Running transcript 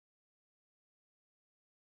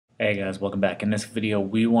Hey guys, welcome back. In this video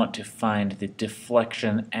we want to find the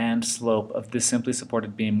deflection and slope of this simply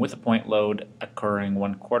supported beam with a point load occurring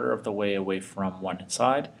 1/4 of the way away from one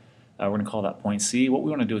side. We're going to call that point C. What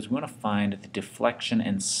we want to do is we want to find the deflection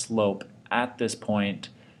and slope at this point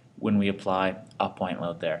when we apply a point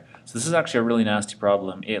load there. So this is actually a really nasty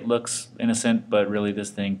problem. It looks innocent, but really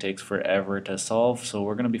this thing takes forever to solve, so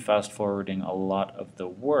we're going to be fast forwarding a lot of the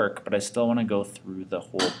work, but I still want to go through the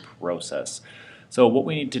whole process. So what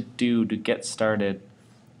we need to do to get started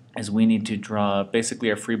is we need to draw basically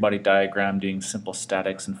our free body diagram doing simple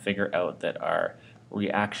statics and figure out that our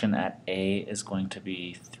reaction at A is going to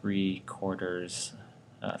be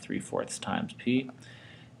 3/4 times P,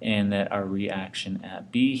 and that our reaction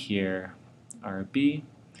at B here, RB,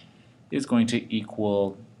 is going to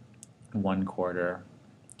equal 1/4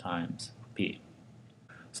 times P.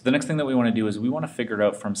 So the next thing that we want to do is we want to figure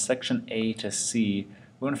out from section A to C,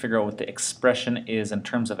 we want to figure out what the expression is in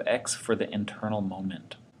terms of x for the internal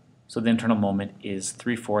moment. So the internal moment is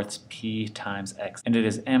 3/4 p times x, and it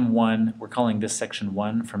is m1. We're calling this section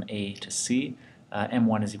 1 from A to C.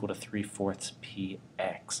 M1 is equal to 3/4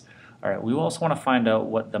 px. Alright, we also want to find out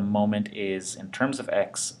what the moment is in terms of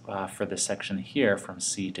x for this section here from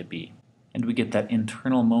C to B. And we get that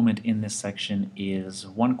internal moment in this section is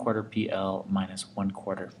 1/4 pl minus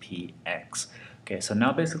 1/4 px. Okay, so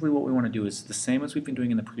now basically what we want to do is the same as we've been doing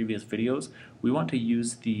in the previous videos. We want to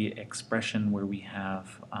use the expression where we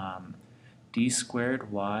have d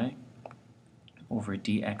squared y over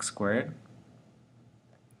dx squared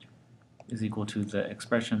is equal to the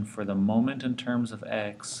expression for the moment in terms of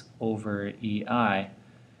x over ei.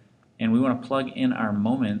 And we want to plug in our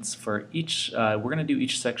moments for each, we're going to do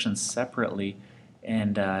each section separately,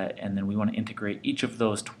 and then we want to integrate each of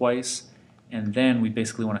those twice, and then we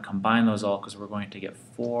basically want to combine those all because we're going to get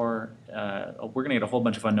we're going to get a whole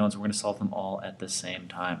bunch of unknowns, and we're going to solve them all at the same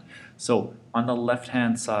time. So on the left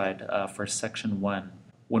hand side for section 1,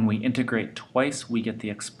 when we integrate twice we get the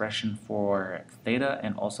expression for theta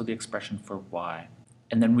and also the expression for y.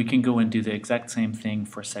 And then we can go and do the exact same thing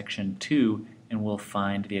for section 2, and we'll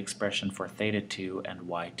find the expression for theta2 and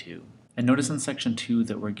y2. And notice in section 2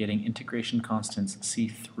 that we're getting integration constants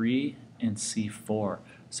C3 and C4.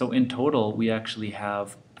 So in total we actually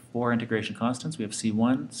have 4 integration constants. We have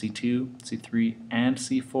C1, C2, C3, and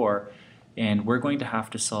C4, and we're going to have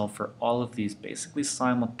to solve for all of these basically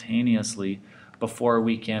simultaneously before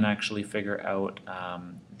we can actually figure out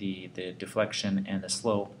the deflection and the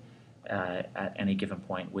slope at any given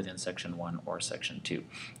point within section 1 or section 2.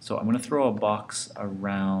 So I'm going to throw a box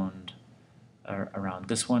around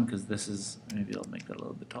this one because this is, maybe I'll make that a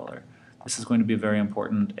little bit taller. This is going to be a very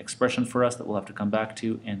important expression for us that we'll have to come back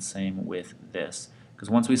to, and same with this.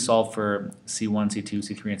 Because once we solve for C1, C2,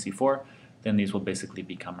 C3, and C4, then these will basically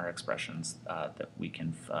become our expressions that we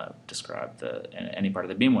can describe any part of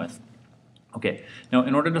the beam with. Okay, now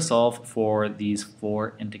in order to solve for these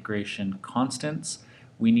 4 integration constants,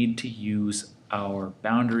 we need to use our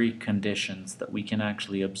boundary conditions that we can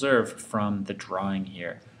actually observe from the drawing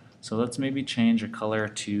here. So let's maybe change a color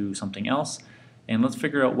to something else, and let's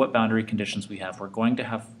figure out what boundary conditions we have. We're going to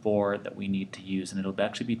have 4 that we need to use, and it'll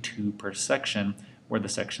actually be 2 per section, where the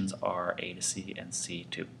sections are A to C and C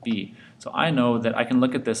to B. So I know that I can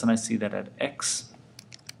look at this and I see that at x,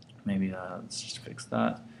 maybe let's just fix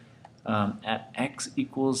that, at x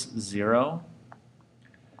equals 0,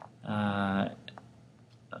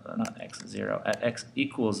 not x 0, at x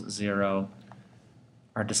equals 0,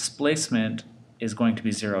 our displacement is going to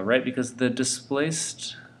be 0, right? Because the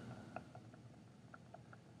displaced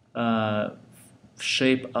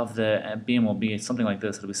shape of the beam will be something like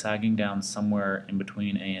this. It'll be sagging down somewhere in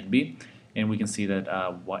between A and B, and we can see that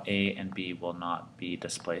A and B will not be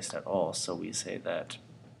displaced at all. So we say that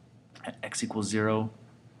at x equals 0,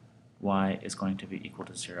 y is going to be equal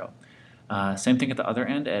to 0. Same thing at the other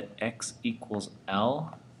end at x equals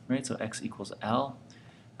L, right? So x equals L,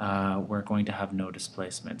 we're going to have no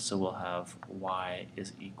displacement, so we'll have y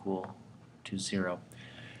is equal to 0.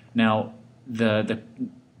 Now the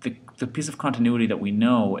piece of continuity that we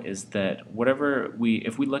know is that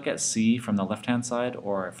if we look at C from the left hand side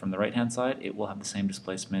or from the right hand side, it will have the same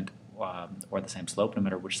displacement or the same slope no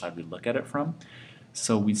matter which side we look at it from.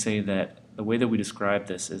 So we say that the way that we describe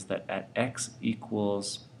this is that at x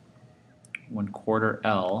equals 1/4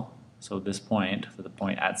 L, so this point, for the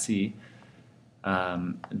point at C,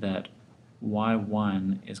 that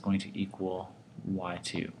y1 is going to equal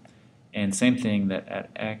y2. And same thing that at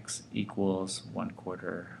x equals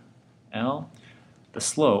 1/4 L, the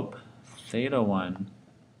slope, theta1,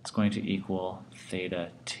 is going to equal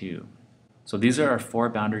theta2. So these are our 4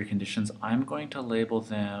 boundary conditions. I'm going to label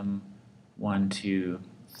them 1, 2,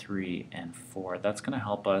 3, and 4. That's going to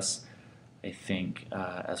help us, I think,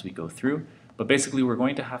 as we go through. But basically, we're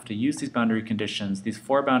going to have to use these boundary conditions, these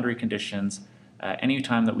 4 boundary conditions,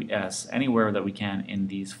 anytime that anywhere that we can in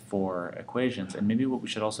these 4 equations. And maybe what we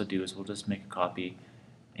should also do is we'll just make a copy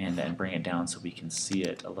and then bring it down so we can see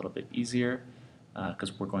it a little bit easier,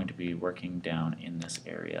 because we're going to be working down in this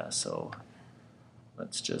area. So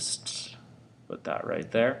let's just put that right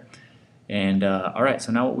there. And all right,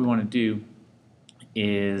 so now what we want to do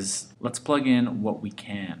is let's plug in what we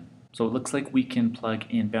can. So it looks like we can plug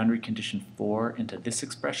in boundary condition 4 into this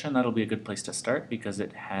expression. That'll be a good place to start because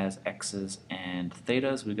it has x's and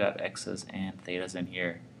thetas. We've got x's and thetas in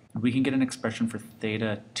here. We can get an expression for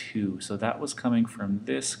theta 2. So that was coming from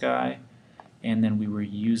this guy, and then we were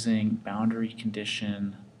using boundary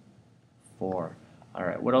condition 4. All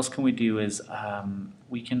right, what else can we do is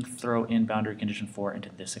we can throw in boundary condition 4 into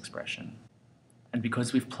this expression. And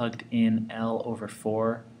because we've plugged in L over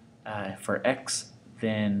 4 for x,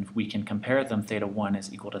 then we can compare them. Theta 1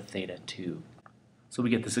 is equal to theta 2. So we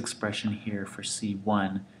get this expression here for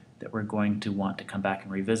C1 that we're going to want to come back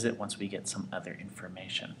and revisit once we get some other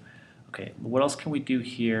information. Okay, what else can we do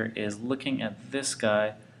here is looking at this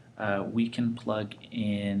guy, we can plug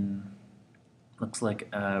in, looks like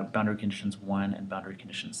boundary conditions 1 and boundary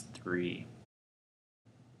conditions 3.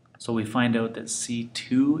 So we find out that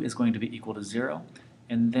C2 is going to be equal to 0,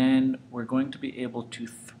 and then we're going to be able to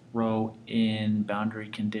throw in boundary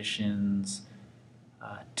conditions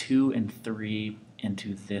 2 and 3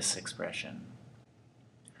 into this expression.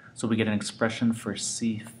 So we get an expression for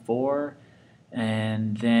C4,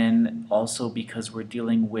 and then also because we're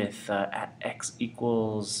dealing with at x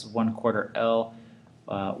equals 1/4 L,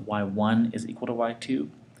 y1 is equal to y2,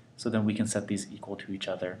 so then we can set these equal to each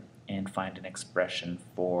other and find an expression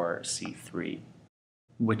for C3,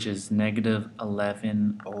 which is negative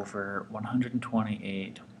 11 over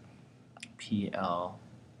 128 PL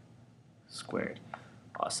squared.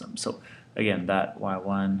 Awesome. So again, that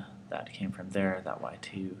y1, that came from there, that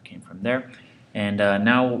y2 came from there. And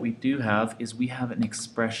now what we do have is we have an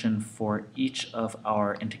expression for each of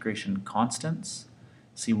our integration constants,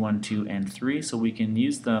 C1, 2, and 3. So we can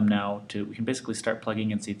use them now we can basically start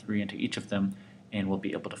plugging in C3 into each of them, and we'll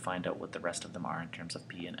be able to find out what the rest of them are in terms of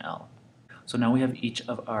P and L. So now we have each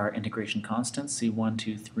of our integration constants, C1,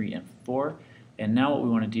 2, 3, and 4. And now what we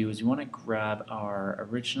want to do is we want to grab our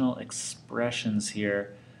original expressions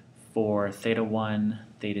here for theta 1,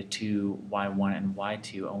 theta 2, y1, and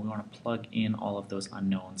y2, and we want to plug in all of those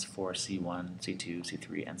unknowns for C1, C2,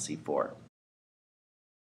 C3, and C4.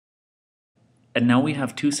 And now we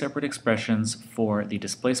have 2 separate expressions for the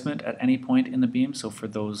displacement at any point in the beam, so for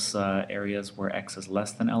those areas where x is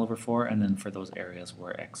less than L over 4, and then for those areas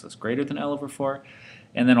where x is greater than L over 4.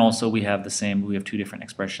 And then also we have 2 different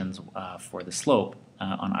expressions for the slope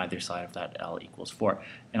on either side of that L equals 4.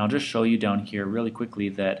 And I'll just show you down here really quickly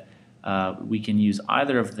that we can use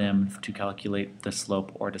either of them to calculate the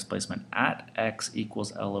slope or displacement at x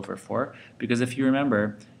equals L over 4, because if you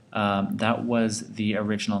remember, that was the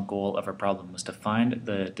original goal of our problem, was to find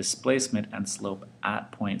the displacement and slope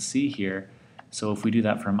at point C here. So if we do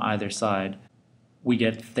that from either side, we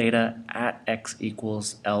get theta at x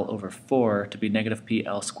equals L over 4 to be negative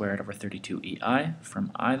PL squared over 32 EI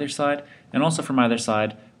from either side. And also from either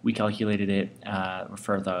side, we calculated it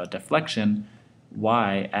for the deflection,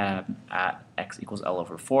 y at x equals L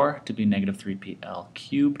over 4 to be negative 3PL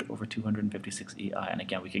cubed over 256 EI. And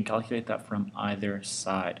again, we can calculate that from either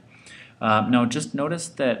side. Now just notice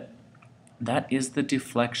that that is the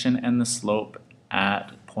deflection and the slope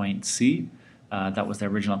at point C. That was the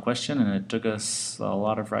original question, and it took us a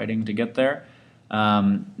lot of writing to get there.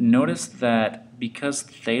 Notice that because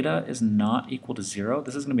theta is not equal to 0,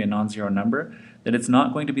 this is going to be a non-zero number, that it's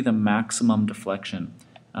not going to be the maximum deflection.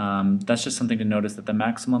 That's just something to notice, that the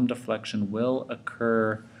maximum deflection will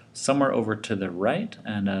occur somewhere over to the right,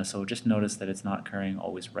 and so just notice that it's not occurring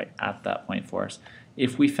always right at that point for us.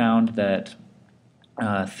 If we found that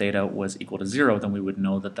theta was equal to 0, then we would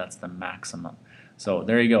know that that's the maximum. So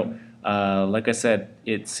there you go. Like I said,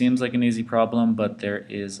 it seems like an easy problem, but there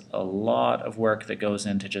is a lot of work that goes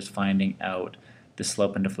into just finding out the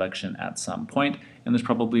slope and deflection at some point, and there's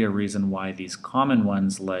probably a reason why these common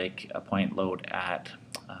ones, like a point load at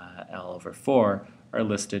L over 4, are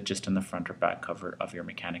listed just in the front or back cover of your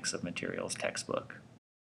Mechanics of Materials textbook.